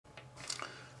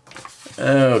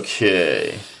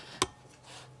Okay.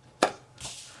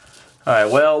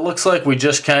 Alright, well, it looks like we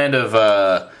just kind of,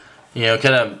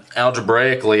 kind of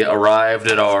algebraically arrived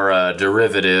at our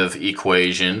derivative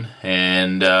equation.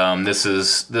 And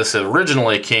this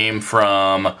originally came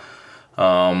from,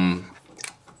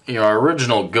 our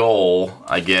original goal,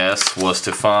 I guess, was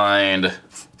to find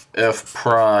f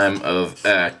prime of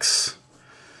x.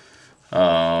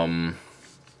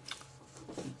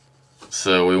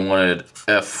 So we wanted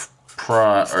f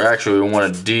prime, or actually we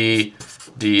wanted d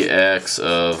dx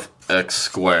of x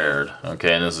squared.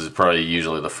 Okay, and this is probably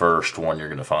usually the first one you're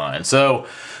going to find. So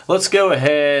let's go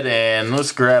ahead and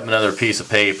let's grab another piece of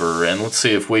paper and let's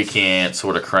see if we can't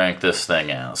sort of crank this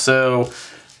thing out. So,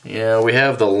 we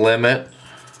have the limit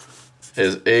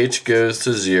as h goes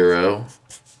to 0.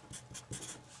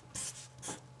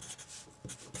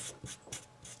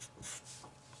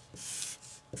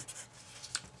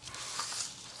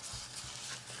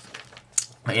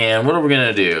 And what are we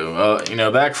going to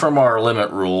do? Back from our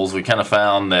limit rules, we kind of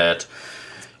found that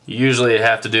you usually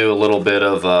have to do a little bit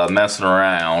of messing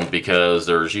around because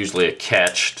there's usually a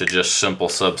catch to just simple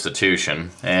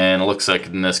substitution. And it looks like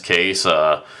in this case,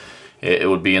 it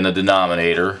would be in the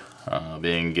denominator,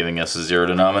 giving us a 0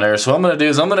 denominator. So what I'm going to do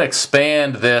is I'm going to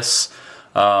expand this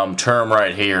term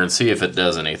right here and see if it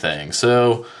does anything.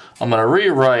 So I'm going to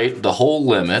rewrite the whole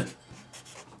limit.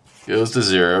 Goes to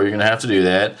 0. You're going to have to do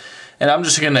that. And I'm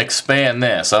just going to expand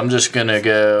this. I'm just going to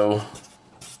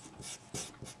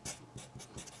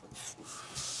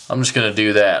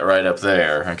do that right up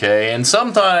there, okay? And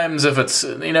sometimes if it's,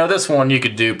 this one you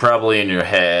could do probably in your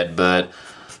head, but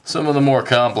some of the more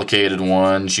complicated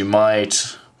ones you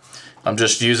might, I'm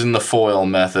just using the FOIL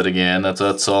method again.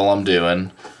 That's all I'm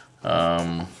doing.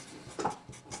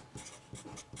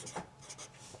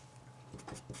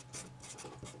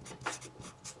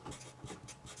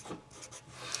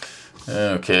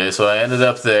 Okay, so I ended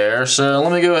up there. So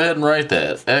let me go ahead and write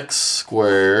that. X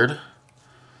squared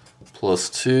plus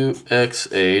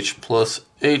 2xh plus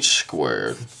h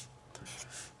squared.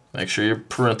 Make sure you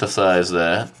parenthesize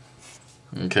that.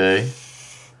 Okay.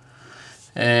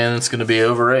 And it's going to be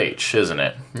over h, isn't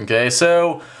it? Okay,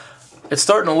 so it's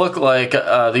starting to look like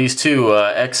these two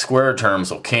x squared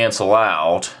terms will cancel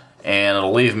out, and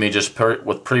it'll leave me just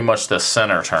with pretty much the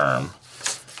center term.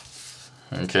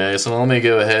 Okay, so let me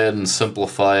go ahead and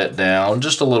simplify it down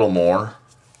just a little more.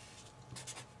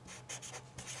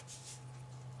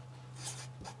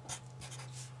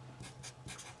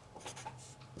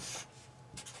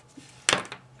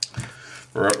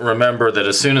 Remember that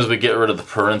as soon as we get rid of the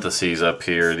parentheses up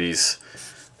here, these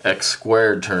x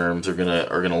squared terms are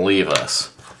gonna leave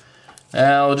us.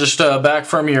 Now, just back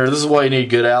from this is why you need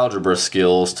good algebra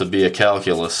skills to be a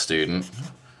calculus student.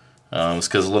 It's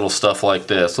because little stuff like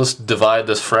this. Let's divide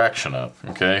this fraction up,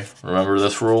 okay? Remember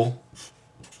this rule?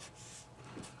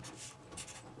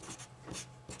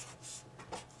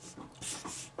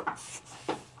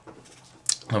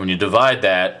 And when you divide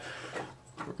that,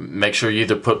 make sure you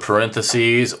either put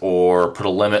parentheses or put a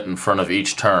limit in front of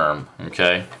each term,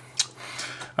 okay?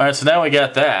 Alright, so now we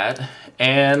got that,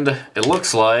 and it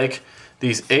looks like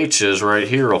these h's right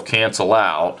here will cancel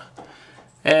out.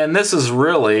 And this is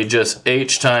really just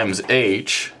h times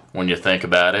h, when you think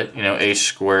about it, h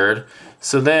squared.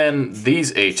 So then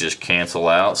these h's cancel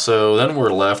out, so then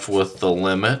we're left with the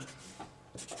limit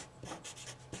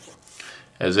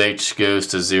as h goes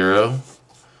to 0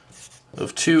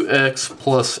 of 2x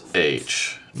plus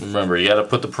h. Remember, you got to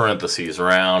put the parentheses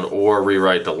around or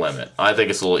rewrite the limit. I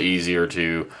think it's a little easier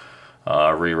to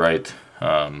rewrite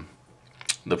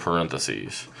the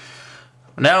parentheses.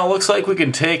 Now it looks like we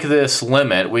can take this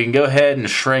limit, we can go ahead and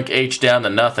shrink h down to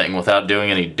nothing without doing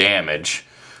any damage.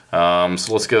 So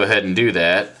let's go ahead and do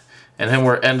that. And then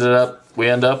we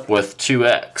end up with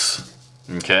 2x.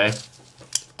 Okay?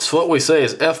 So what we say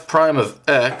is f prime of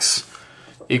x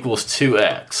equals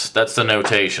 2x. That's the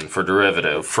notation for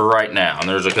derivative for right now. And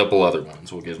there's a couple other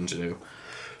ones we'll get into.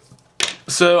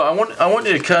 So I want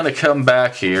you to kind of come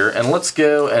back here and let's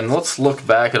go and let's look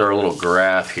back at our little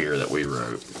graph here that we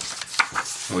drew.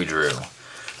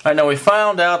 Alright, now we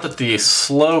found out that the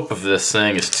slope of this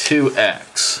thing is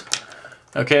 2x.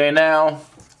 Okay, now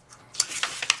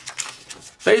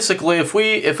basically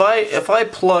if I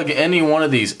plug any one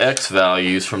of these x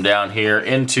values from down here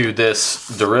into this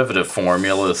derivative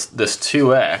formula, this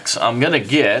 2x, I'm gonna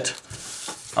get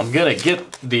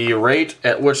the rate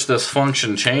at which this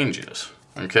function changes.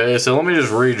 Okay, so let me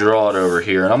just redraw it over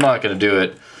here, and I'm not gonna do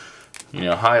it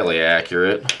highly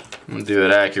accurate. I'm going to do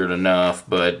it accurate enough,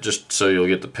 but just so you'll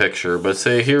get the picture. But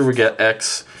say here we get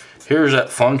x, here's that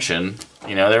function,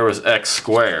 there was x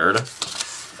squared,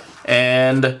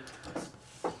 and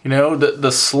you know,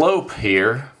 the slope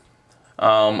here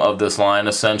of this line,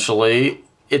 essentially,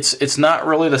 it's not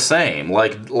really the same.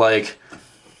 Like,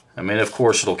 I mean, of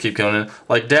course it'll keep going in.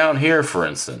 Like down here, for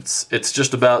instance, it's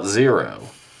just about 0.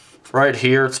 Right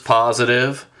here it's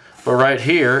positive, but right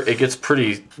here it gets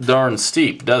pretty darn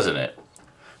steep, doesn't it?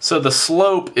 So the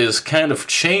slope is kind of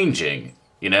changing,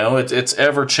 you know, it's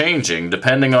ever changing.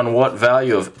 Depending on what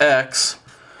value of x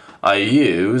I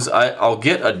use, I'll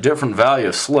get a different value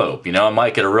of slope. You know, I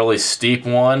might get a really steep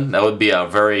one. That would be a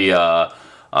very, you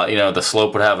know, the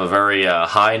slope would have a very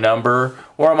high number.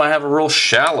 Or I might have a real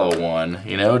shallow one,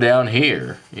 you know, down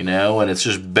here, you know, and it's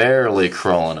just barely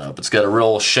crawling up. It's got a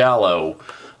real shallow,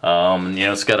 you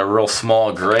know, it's got a real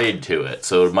small grade to it.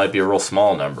 So it might be a real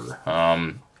small number.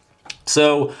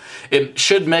 So it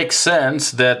should make sense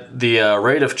that the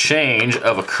rate of change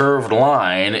of a curved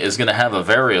line is going to have a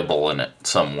variable in it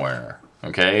somewhere.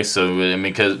 Okay, so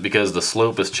because the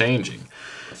slope is changing.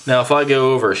 Now if I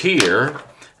go over here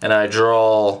and I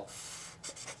draw,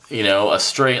 you know, a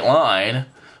straight line,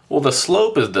 well, the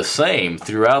slope is the same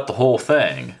throughout the whole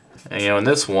thing. And, you know, and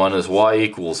this one is y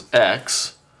equals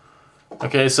x.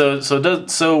 Okay,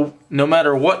 so no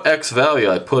matter what x value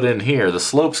I put in here, the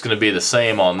slope's going to be the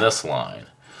same on this line.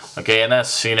 Okay, and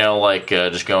that's, you know, like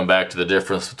just going back to the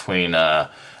difference between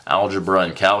algebra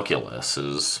and calculus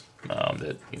is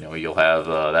that, you know, you'll have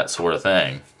that sort of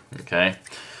thing. Okay,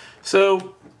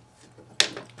 so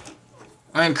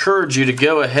I encourage you to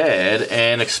go ahead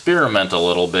and experiment a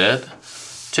little bit.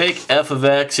 Take f of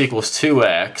x equals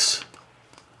 2x.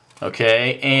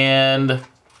 Okay, and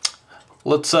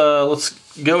let's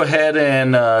go ahead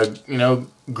and you know,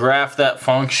 graph that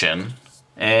function.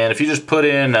 And if you just put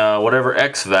in whatever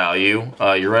x value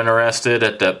you're interested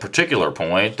at that particular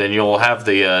point, then you'll have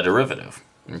the derivative.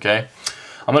 Okay,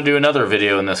 I'm gonna do another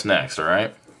video in this next. All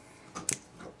right.